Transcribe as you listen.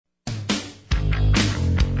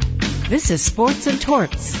This is Sports and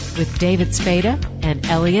Torts with David Spada and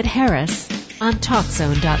Elliot Harris on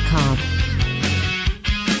TalkZone.com.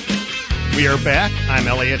 We are back. I'm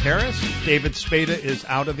Elliot Harris. David Spada is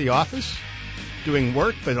out of the office doing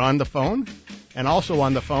work, but on the phone. And also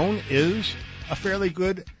on the phone is a fairly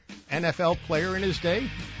good NFL player in his day,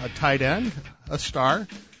 a tight end, a star.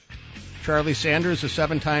 Charlie Sanders, a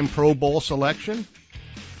 7-time Pro Bowl selection,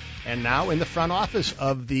 and now in the front office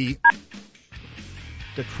of the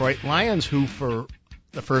Detroit Lions, who for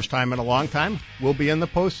the first time in a long time will be in the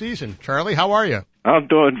postseason. Charlie, how are you? I'm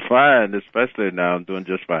doing fine, especially now. I'm doing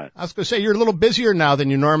just fine. I was going to say, you're a little busier now than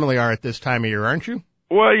you normally are at this time of year, aren't you?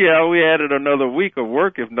 Well, yeah, we added another week of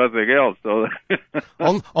work, if nothing else. So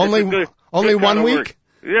only good 1 week? Work.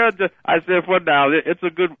 Yeah, I said for now, it's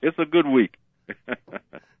a good week.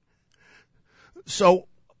 So,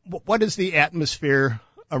 what is the atmosphere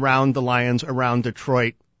around the Lions, around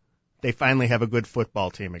Detroit? They finally have a good football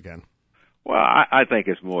team again. Well, I think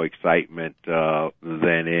it's more excitement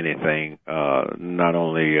than anything, not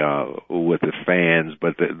only with the fans,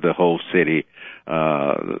 but the whole city.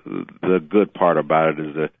 The good part about it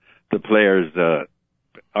is the players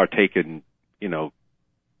are taking,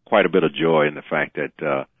 quite a bit of joy in the fact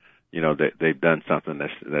that they've done something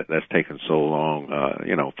that's taken so long,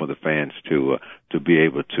 for the fans to be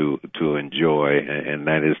able to enjoy, and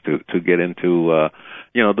that is to get into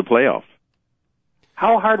the playoffs.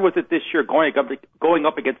 How hard was it this year going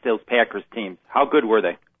up against those Packers teams? How good were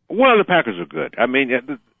they? Well, the Packers are good. I mean,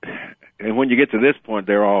 and when you get to this point,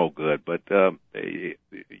 they're all good. But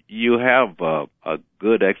you have a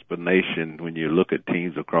good explanation when you look at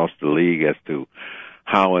teams across the league as to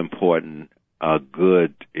how important a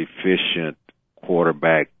good, efficient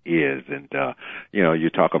quarterback is. And, you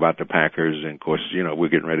talk about the Packers, and of course, we're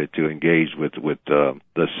getting ready to engage with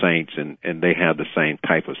the Saints, and they have the same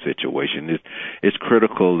type of situation. It's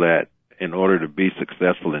critical that in order to be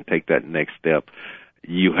successful and take that next step,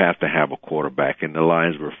 you have to have a quarterback. And the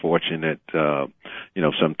Lions were fortunate,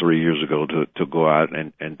 some 3 years ago to go out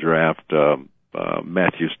and draft,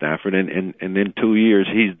 Matthew Stafford. And in 2 years,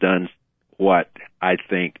 he's done what I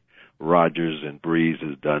think Rodgers and Breeze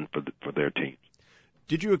has done for their teams.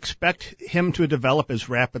 Did you expect him to develop as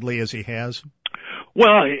rapidly as he has?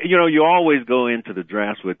 Well, you always go into the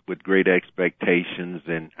drafts with great expectations,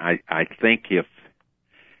 and I think if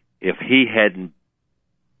he hadn't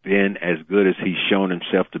been as good as he's shown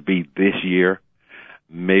himself to be this year,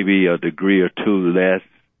 maybe a degree or two less,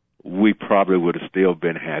 we probably would have still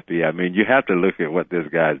been happy. I mean, you have to look at what this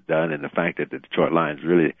guy's done and the fact that the Detroit Lions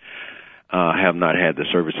really have not had the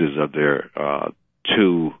services of their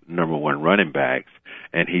two number one running backs,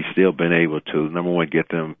 and he's still been able to, number one, get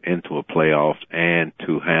them into a playoffs and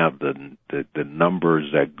to have the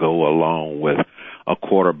numbers that go along with a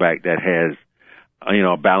quarterback that has,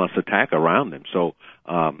 a balanced attack around him. So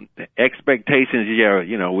expectations,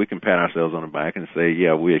 we can pat ourselves on the back and say,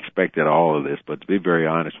 yeah, we expected all of this, but to be very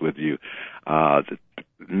honest with you,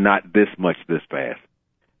 not this much this fast.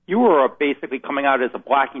 You were basically coming out as a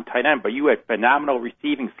blocking tight end, but you had phenomenal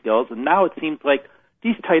receiving skills, and now it seems like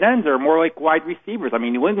these tight ends are more like wide receivers. I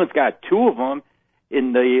mean, New England's got two of them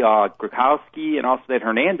in the Gronkowski and also that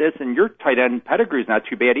Hernandez, and your tight end pedigree is not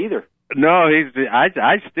too bad either. No,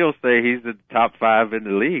 I still say he's the top 5 in the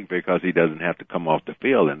league because he doesn't have to come off the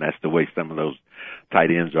field, and that's the way some of those tight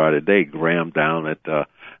ends are today. Graham down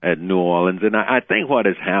at New Orleans, and I think what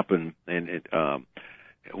has happened, and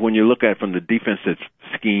when you look at it from the defensive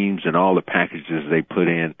schemes and all the packages they put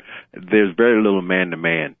in, there's very little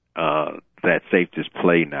man-to-man that safeties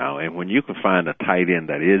play now. And when you can find a tight end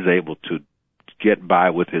that is able to get by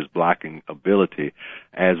with his blocking ability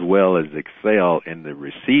as well as excel in the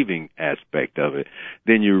receiving aspect of it,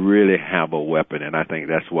 then you really have a weapon. And I think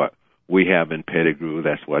that's what we have in Pettigrew.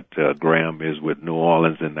 That's what Graham is with New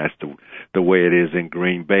Orleans, and that's the way it is in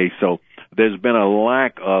Green Bay. So there's been a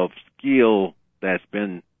lack of skill that's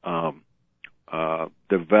been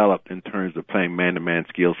developed in terms of playing man-to-man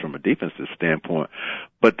skills from a defensive standpoint.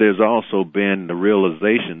 But there's also been the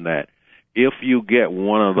realization that if you get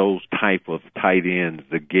one of those type of tight ends,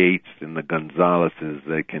 the Gates and the Gonzaleses,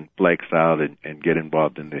 that can flex out and get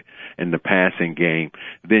involved in the passing game,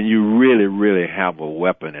 then you really, really have a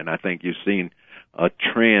weapon. And I think you've seen a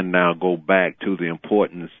trend now go back to the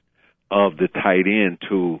importance of the tight end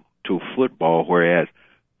to football, whereas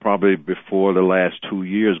probably before the last 2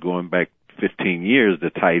 years, going back 15 years, the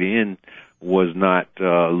tight end was not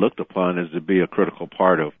looked upon as to be a critical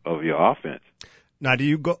part of your offense. Now, do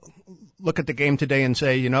you go look at the game today and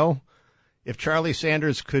say, if Charlie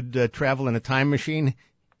Sanders could travel in a time machine,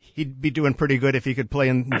 he'd be doing pretty good if he could play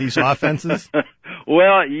in these offenses?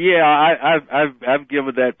 Well, yeah, I've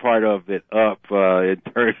given that part of it up in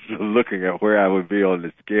terms of looking at where I would be on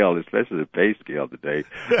the scale, especially the pay scale today.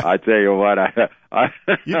 I tell you what,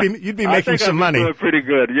 you'd be making some money. Doing pretty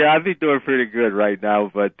good. Yeah, I'd be doing pretty good right now.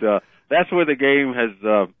 But that's where the game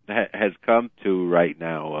has come to right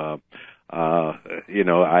now.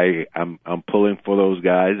 I'm pulling for those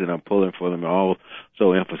guys, and I'm pulling for them.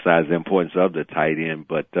 Also emphasize the importance of the tight end.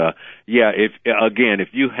 But if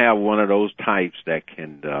you have one of those types that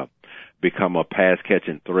can become a pass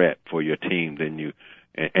catching threat for your team, then you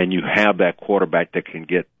have that quarterback that can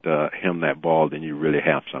get him that ball, then you really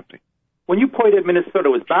have something. When you played at Minnesota,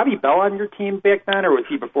 was Bobby Bell on your team back then, or was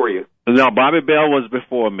he before you? No, Bobby Bell was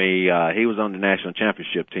before me. He was on the national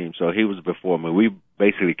championship team, so he was before me. We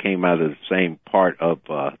basically came out of the same part of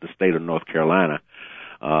the state of North Carolina,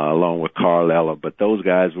 along with Carl Eller, but those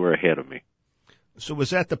guys were ahead of me. So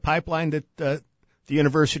was that the pipeline that the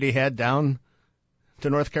university had down to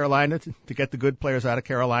North Carolina to get the good players out of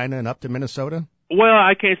Carolina and up to Minnesota? Well,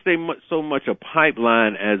 I can't say so much a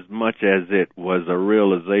pipeline as much as it was a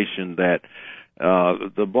realization that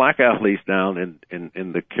the black athletes down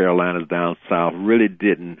in the Carolinas down south really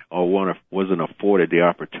didn't or wasn't afforded the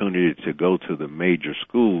opportunity to go to the major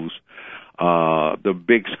schools, the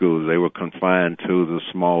big schools. They were confined to the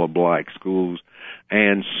smaller black schools.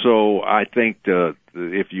 And so I think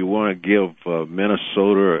if you want to give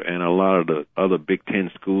Minnesota and a lot of the other Big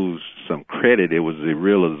Ten schools some credit, it was the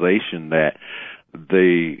realization that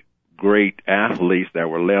the great athletes that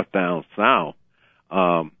were left down south,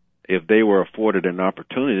 if they were afforded an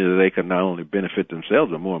opportunity, they could not only benefit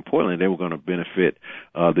themselves, but more importantly, they were going to benefit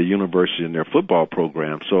the university and their football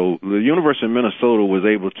program. So the University of Minnesota was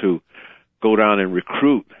able to go down and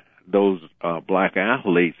recruit those black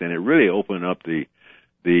athletes, and it really opened up the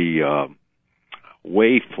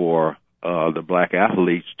way for the black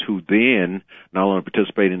athletes to then not only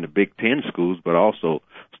participate in the Big Ten schools, but also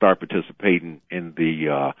start participating in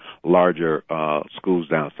the larger schools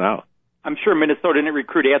down south. I'm sure Minnesota didn't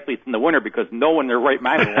recruit athletes in the winter because no one in their right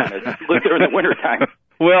mind would want to live there in the wintertime.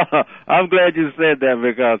 Well, I'm glad you said that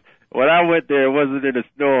because when I went there, it wasn't any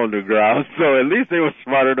snow on the ground, so at least they were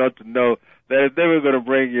smart enough to know that if they were going to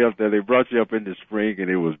bring you up there, they brought you up in the spring and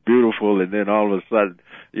it was beautiful, and then all of a sudden,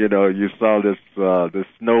 you saw this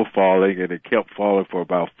snow falling, and it kept falling for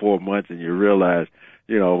about 4 months, and you realized,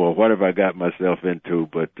 well, what have I got myself into?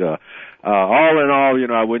 But all in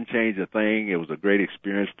all, I wouldn't change a thing. It was a great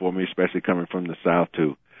experience for me, especially coming from the South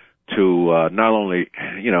to not only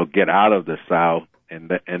get out of the South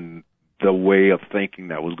and the way of thinking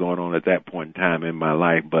that was going on at that point in time in my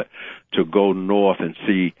life, but to go north and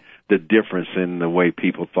see the difference in the way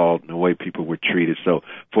people thought and the way people were treated. So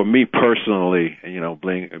for me personally,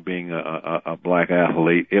 being a black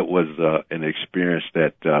athlete, it was an experience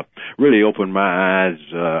that really opened my eyes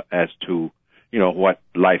as to what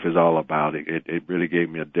life is all about. It really gave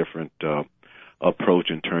me a different approach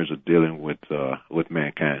in terms of dealing with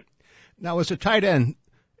mankind. Now, as a tight end,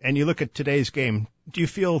 and you look at today's game, do you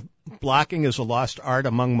feel blocking is a lost art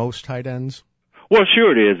among most tight ends? Well,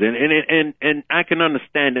 sure it is, and I can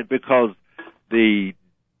understand it because the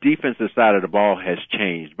defensive side of the ball has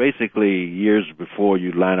changed. Basically, years before,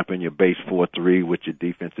 you'd line up in your base 4-3 with your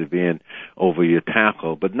defensive end over your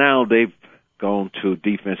tackle, but now they've gone to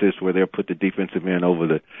defenses where they'll put the defensive end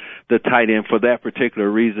over the tight end. For that particular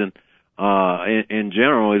reason, in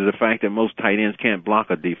general, is the fact that most tight ends can't block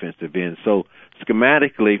a defensive end. So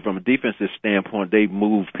schematically, from a defensive standpoint, they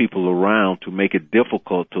move people around to make it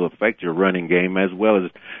difficult to affect your running game as well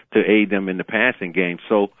as to aid them in the passing game.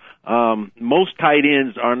 So most tight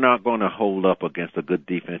ends are not going to hold up against a good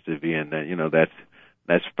defensive end.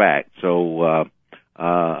 That's fact. So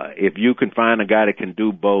if you can find a guy that can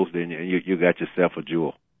do both, then you got yourself a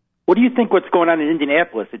jewel. What do you think what's going on in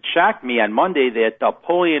Indianapolis? It shocked me on Monday that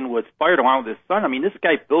Polian was fired along with his son. I mean, this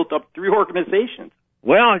guy built up 3 organizations.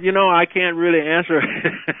 Well, I can't really answer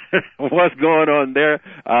what's going on there.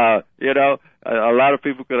 A lot of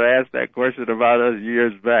people could have asked that question about us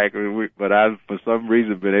years back, but I've, for some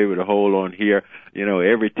reason, been able to hold on here.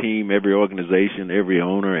 Every team, every organization, every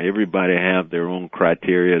owner, everybody have their own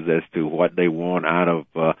criteria as to what they want out of,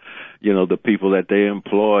 the people that they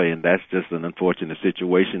employ, and that's just an unfortunate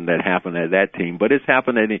situation that happened at that team. But it's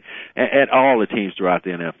happened at all the teams throughout the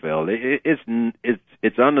NFL.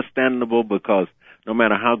 It's understandable because no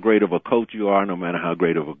matter how great of a coach you are, no matter how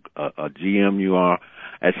great of a GM you are,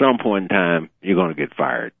 at some point in time, you're going to get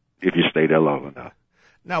fired if you stay there long enough.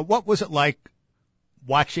 Now, what was it like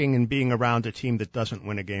watching and being around a team that doesn't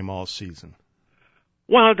win a game all season?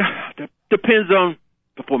 Well, it depends on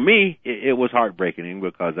for me, it was heartbreaking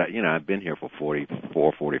because I've been here for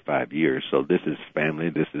 45 years. So this is family.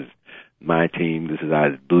 This is my team. This is, I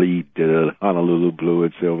bleed the Honolulu blue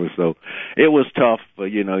and silver. So it was tough.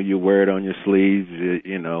 You wear it on your sleeves.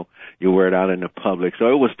 You wear it out in the public. So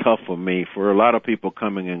it was tough for me. For a lot of people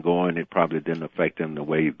coming and going, it probably didn't affect them the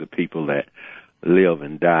way the people that live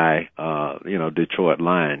and die, Detroit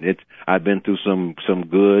Lion. I've been through some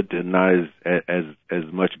good and not as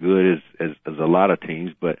much good as a lot of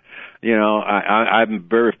teams, but I'm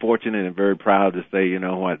very fortunate and very proud to say,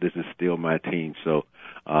 this is still my team. So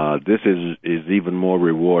this is even more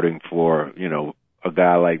rewarding for a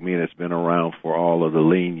guy like me that's been around for all of the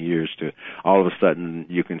lean years to all of a sudden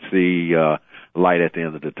you can see light at the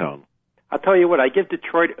end of the tunnel. I'll tell you what, I give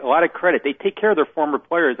Detroit a lot of credit. They take care of their former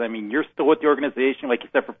players. I mean, you're still with the organization, like you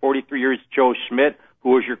said, for 43 years. Joe Schmidt,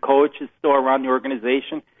 who was your coach, is still around the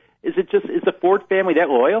organization. Is the Ford family that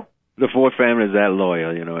loyal? The Ford family is that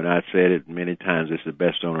loyal, and I've said it many times. It's the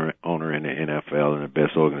best owner in the NFL and the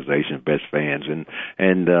best organization, best fans, and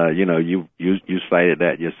you cited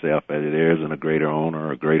that yourself. That there isn't a greater owner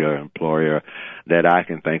or a greater employer that I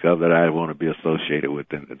can think of that I want to be associated with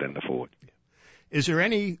than the Ford. Is there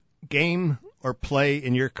any game or play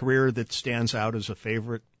in your career that stands out as a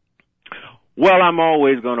favorite? Well, I'm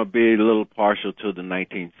always going to be a little partial to the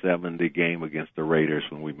 1970 game against the Raiders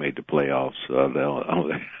when we made the playoffs.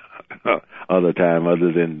 The other time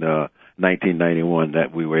other than 1991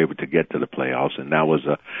 that we were able to get to the playoffs, and that was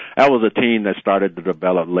a team that started to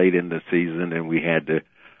develop late in the season, and we had to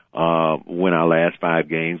win our last 5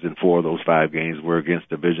 games, and 4 of those 5 games were against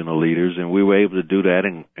divisional leaders, and we were able to do that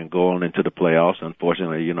and go on into the playoffs.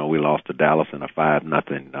 Unfortunately, we lost to Dallas in a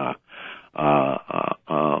 5-0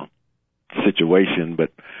 situation,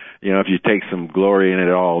 but if you take some glory in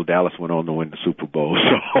it all, Dallas went on to win the Super Bowl,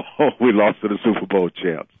 so we lost to the Super Bowl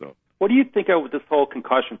champs. So, what do you think of this whole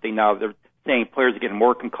concussion thing now? They're saying players are getting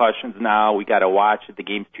more concussions now. We got to watch it. The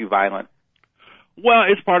game's too violent. Well,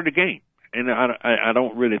 it's part of the game. And I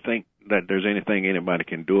don't really think that there's anything anybody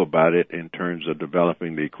can do about it in terms of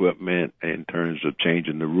developing the equipment, in terms of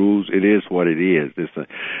changing the rules. It is what it is.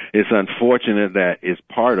 It's unfortunate that it's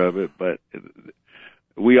part of it, but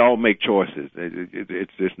we all make choices.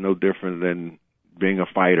 It's just no different than being a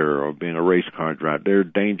fighter or being a race car driver. There are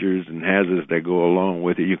dangers and hazards that go along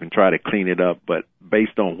with it. You can try to clean it up, but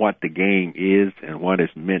based on what the game is and what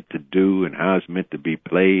it's meant to do and how it's meant to be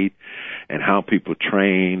played and how people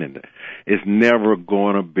train, and it's never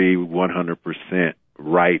going to be 100%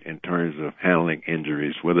 right in terms of handling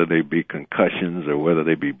injuries, whether they be concussions or whether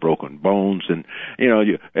they be broken bones. And,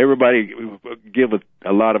 everybody give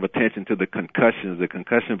a lot of attention to the concussion,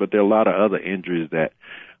 but there are a lot of other injuries that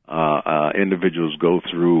individuals go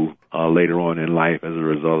through later on in life as a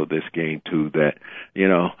result of this game too, that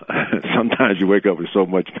sometimes you wake up with so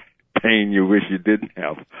much pain you wish you didn't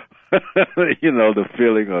have the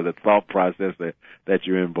feeling or the thought process that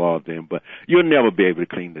you're involved in. But you'll never be able to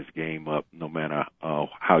clean this game up no matter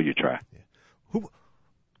how you try.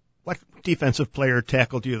 What defensive player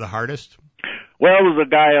tackled you the hardest? Well, it was a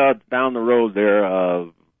guy down the road there,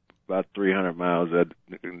 about 300 miles,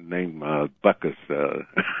 named Buckus.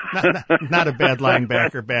 Not a bad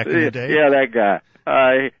linebacker back in the day. Yeah, that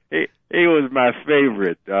guy. He was my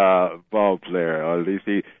favorite ball player. Or at least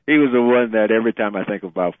he was the one that every time I think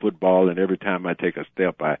about football and every time I take a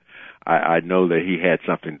step, I know that he had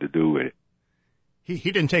something to do with it.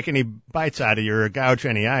 He didn't take any bites out of you or gouge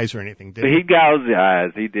any eyes or anything, did he? He gouged the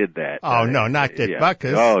eyes. He did that. Oh, no, not Dick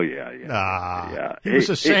Buckus. Oh, yeah. Yeah. He was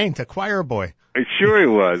a saint, a choir boy. Sure he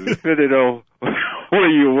was. It didn't know where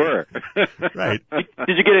you were. Right.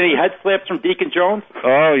 Did you get any head slaps from Deacon Jones?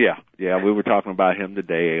 Oh, yeah. Yeah, we were talking about him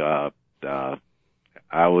today. I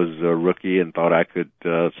was a rookie and thought I could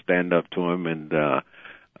stand up to him, and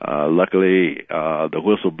luckily the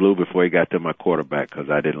whistle blew before he got to my quarterback because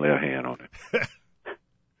I didn't lay a hand on him.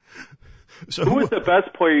 So who is the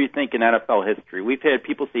best player you think in NFL history? We've had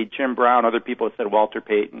people say Jim Brown, other people have said Walter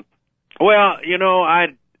Payton. Well,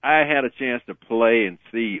 I had a chance to play and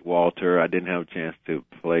see Walter. I didn't have a chance to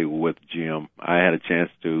play with Jim. I had a chance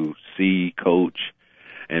to see, coach,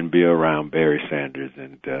 and be around Barry Sanders.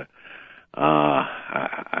 And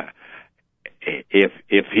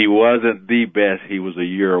if he wasn't the best, he was a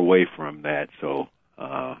year away from that. So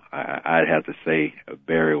I'd have to say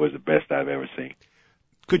Barry was the best I've ever seen.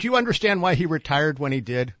 Could you understand why he retired when he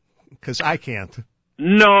did? Because I can't.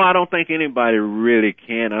 No, I don't think anybody really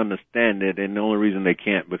can understand it, and the only reason they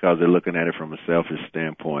can't because they're looking at it from a selfish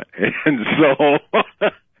standpoint. And so,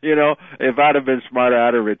 if I'd have been smarter,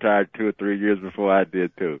 I'd have retired 2 or 3 years before I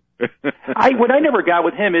did too. What I never got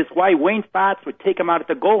with him is why Wayne Fox would take him out at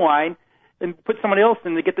the goal line and put someone else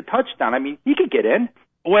in to get the touchdown. I mean, he could get in.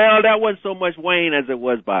 Well, that wasn't so much Wayne as it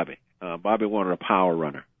was Bobby. Bobby wanted a power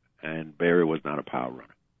runner, and Barry was not a power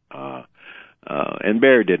runner. And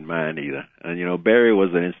Barry didn't mind either. And, Barry was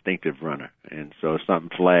an instinctive runner. And so if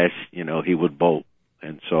something flashed, he would bolt.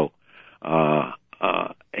 And so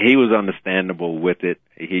he was understandable with it.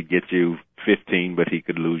 He'd get you 15, but he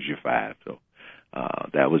could lose you 5. So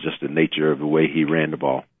that was just the nature of the way he ran the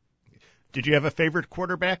ball. Did you have a favorite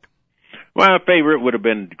quarterback? Well, my favorite would have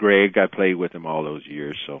been Greg. I played with him all those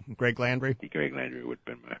years. So Greg Landry? Greg Landry would have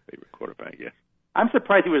been my favorite quarterback, yes. I'm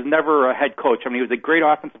surprised he was never a head coach. I mean, he was a great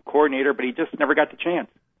offensive coordinator, but he just never got the chance.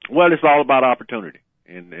 Well, it's all about opportunity.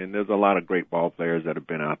 And there's a lot of great ball players that have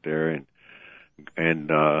been out there and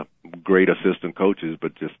great assistant coaches,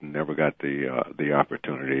 but just never got the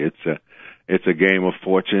opportunity. It's a game of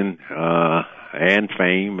fortune and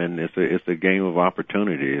fame, and it's a game of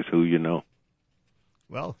opportunity. It's who you know.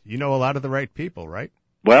 Well, you know a lot of the right people, right?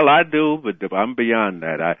 Well, I do, but I'm beyond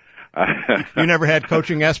that. You never had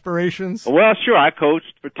coaching aspirations? Well, sure. I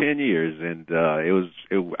coached for 10 years, and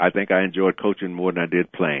I think I enjoyed coaching more than I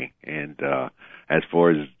did playing. And as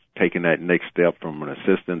far as taking that next step from an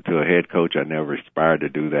assistant to a head coach, I never aspired to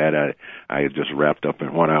do that. I just wrapped up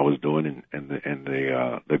in what I was doing and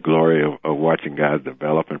the glory of watching guys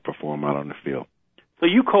develop and perform out on the field. So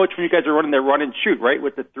you coach when you guys are running the run and shoot, right,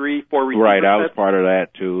 with the 3-4 receivers? Right, I was part of that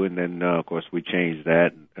too, and then of course we changed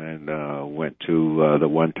that and went to the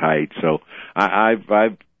one tight. So I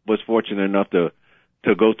was fortunate enough to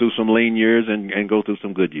go through some lean years and go through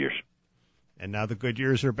some good years. And now the good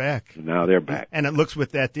years are back. Now they're back. And it looks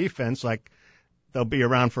with that defense like they'll be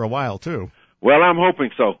around for a while too. Well, I'm hoping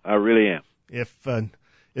so. I really am.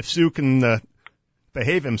 If Sue can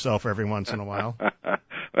behave himself every once in a while.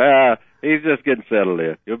 He's just getting settled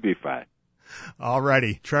in. He'll be fine. All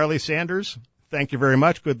righty. Charlie Sanders, thank you very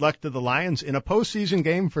much. Good luck to the Lions in a postseason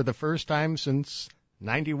game for the first time since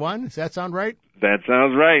 91. Does that sound right? That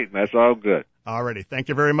sounds right. That's all good. All righty. Thank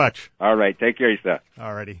you very much. All right. Take care of yourself.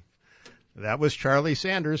 All righty. That was Charlie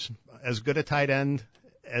Sanders, as good a tight end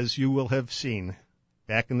as you will have seen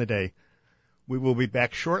back in the day. We will be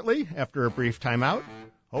back shortly after a brief timeout,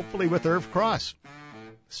 hopefully with Irv Cross.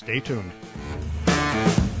 Stay tuned.